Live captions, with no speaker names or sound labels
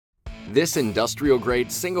This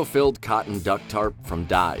industrial-grade single-filled cotton duck tarp from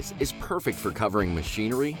Dize is perfect for covering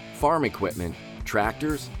machinery, farm equipment,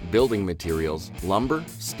 tractors, building materials, lumber,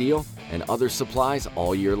 steel, and other supplies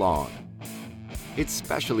all year long. It's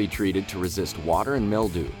specially treated to resist water and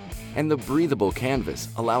mildew, and the breathable canvas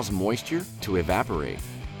allows moisture to evaporate.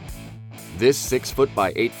 This 6-foot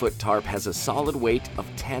by 8-foot tarp has a solid weight of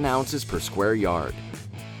 10 ounces per square yard,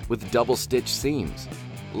 with double-stitched seams,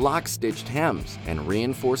 lock-stitched hems, and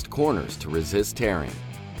reinforced corners to resist tearing.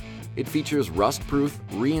 It features rust-proof,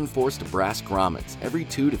 reinforced brass grommets every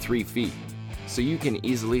 2 to 3 feet, so you can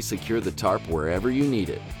easily secure the tarp wherever you need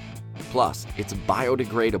it. Plus, it's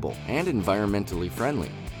biodegradable and environmentally friendly.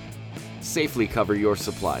 Safely cover your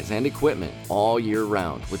supplies and equipment all year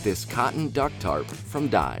round with this cotton duck tarp from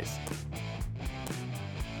Dize.